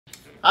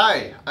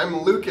Hi,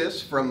 I'm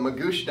Lucas from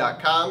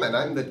Magoosh.com, and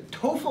I'm the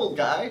TOEFL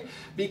guy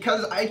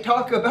because I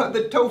talk about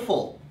the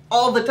TOEFL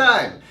all the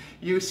time.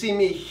 You see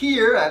me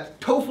here at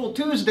TOEFL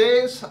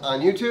Tuesdays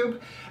on YouTube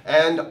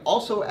and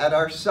also at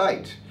our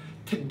site.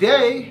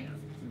 Today,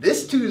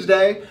 this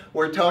Tuesday,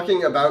 we're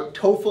talking about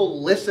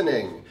TOEFL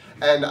listening,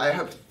 and I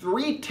have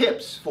 3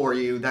 tips for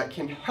you that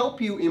can help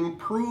you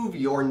improve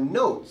your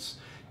notes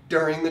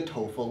during the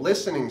TOEFL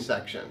listening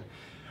section.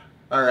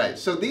 Alright,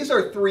 so these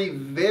are 3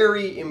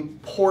 very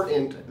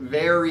important,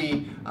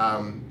 very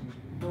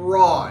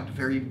broad,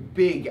 very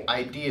big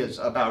ideas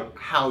about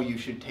how you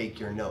should take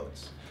your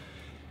notes.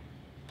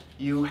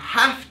 You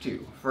have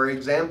to, for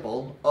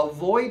example,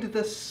 avoid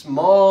the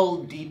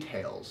small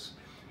details.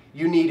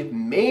 You need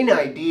main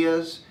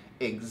ideas,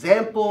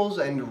 examples,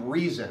 and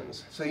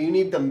reasons. So you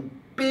need the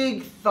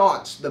big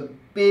thoughts, the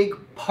big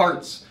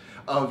parts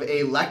of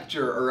a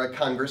lecture or a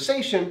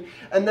conversation,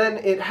 and then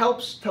it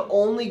helps to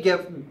only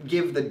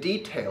give the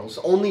details,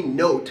 only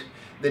note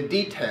the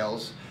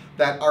details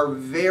that are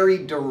very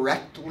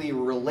directly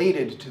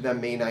related to the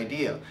main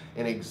idea,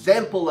 an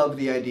example of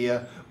the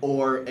idea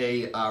or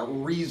a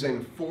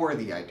reason for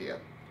the idea.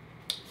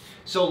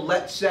 So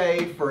let's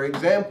say, for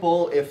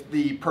example, if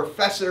the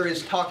professor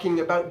is talking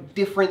about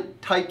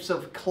different types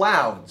of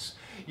clouds,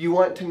 you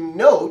want to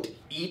note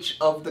each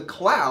of the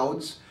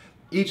types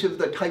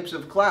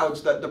of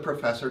clouds that the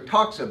professor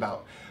talks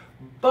about.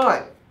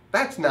 But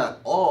that's not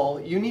all.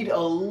 You need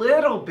a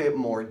little bit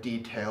more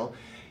detail.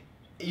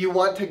 You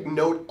want to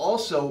note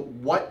also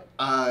what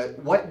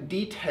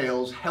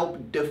details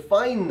help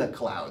define the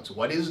clouds.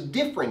 What is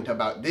different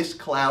about this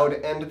cloud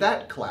and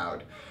that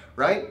cloud,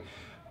 right?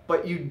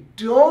 But you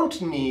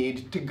don't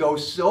need to go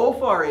so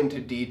far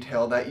into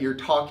detail that you're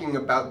talking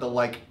about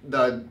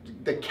the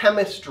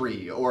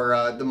chemistry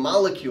or the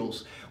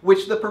molecules,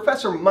 which the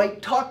professor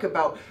might talk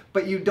about,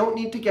 but you don't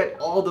need to get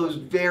all those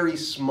very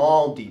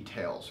small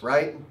details,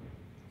 right?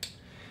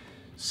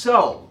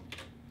 So,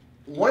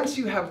 once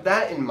you have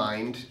that in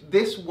mind,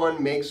 this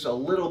one makes a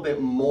little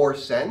bit more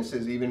sense,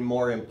 is even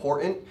more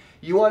important.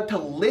 You want to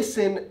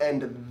listen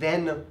and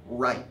then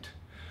write.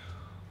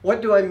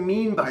 What do I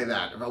mean by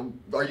that?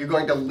 Are you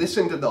going to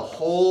listen to the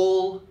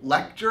whole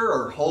lecture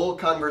or whole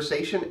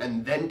conversation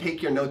and then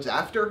take your notes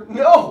after?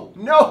 No,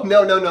 no,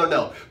 no, no, no,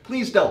 no.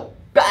 Please don't.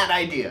 Bad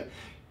idea.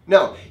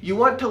 No, you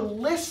want to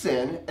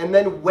listen, and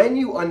then when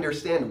you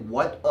understand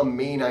what a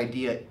main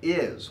idea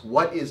is,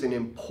 what is an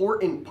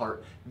important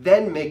part,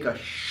 then make a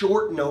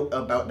short note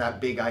about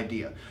that big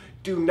idea.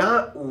 Do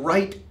not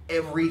write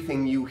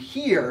everything you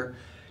hear.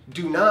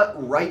 Do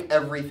not write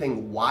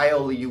everything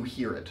while you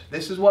hear it.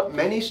 This is what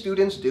many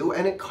students do,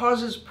 and it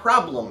causes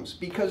problems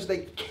because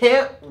they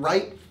can't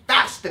write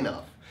fast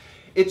enough.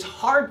 It's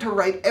hard to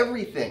write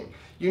everything.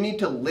 You need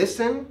to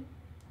listen,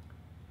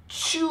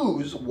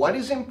 choose what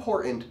is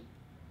important,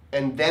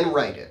 and then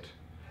write it.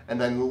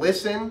 And then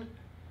listen,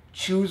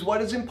 choose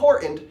what is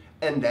important,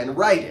 and then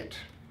write it.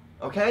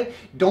 Okay?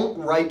 Don't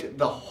write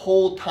the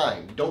whole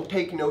time. Don't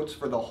take notes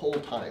for the whole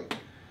time.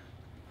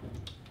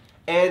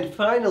 And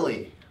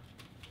finally,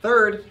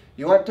 third,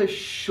 you want to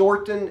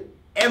shorten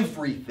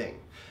everything.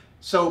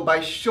 So by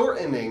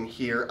shortening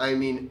here, I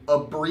mean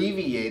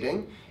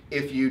abbreviating.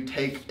 If you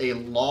take a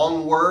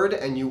long word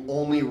and you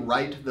only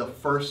write the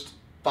first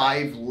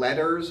 5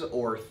 letters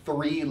or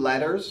 3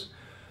 letters,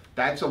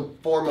 that's a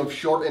form of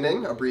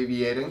shortening,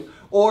 abbreviating.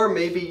 Or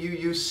maybe you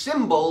use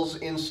symbols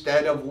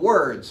instead of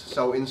words.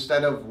 So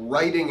instead of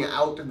writing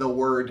out the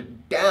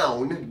word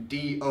down,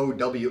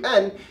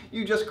 D-O-W-N,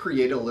 you just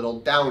create a little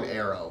down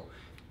arrow.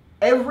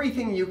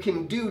 Everything you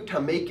can do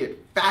to make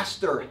it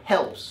faster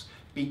helps,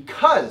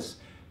 because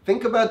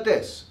think about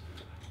this.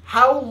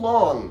 How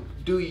long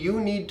do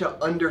you need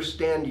to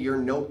understand your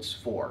notes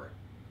for?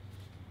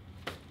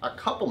 A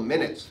couple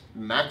minutes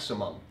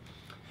maximum.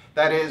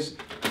 That is,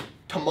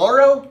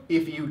 tomorrow,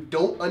 if you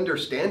don't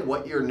understand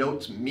what your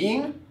notes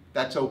mean,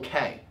 that's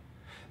okay.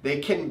 They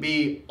can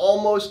be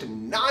almost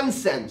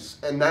nonsense,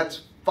 and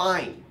that's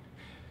fine.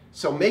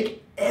 So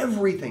make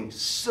everything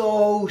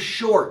so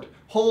short.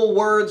 Whole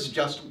words,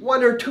 just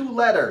 1 or 2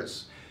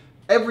 letters.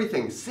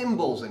 Everything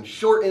symbols and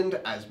shortened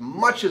as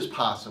much as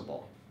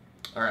possible.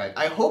 All right,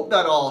 I hope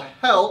that all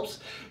helps.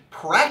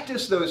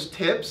 Practice those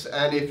tips,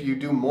 and if you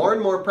do more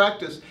and more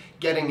practice,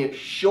 getting it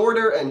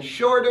shorter and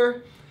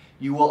shorter,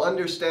 you will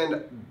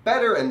understand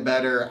better and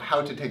better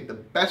how to take the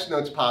best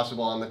notes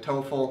possible on the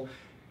TOEFL.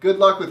 Good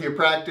luck with your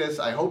practice.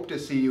 I hope to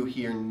see you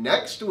here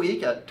next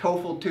week at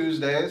TOEFL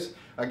Tuesdays.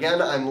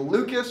 Again, I'm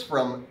Lucas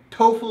from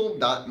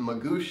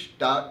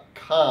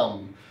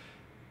TOEFL.magoosh.com.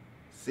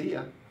 See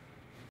ya.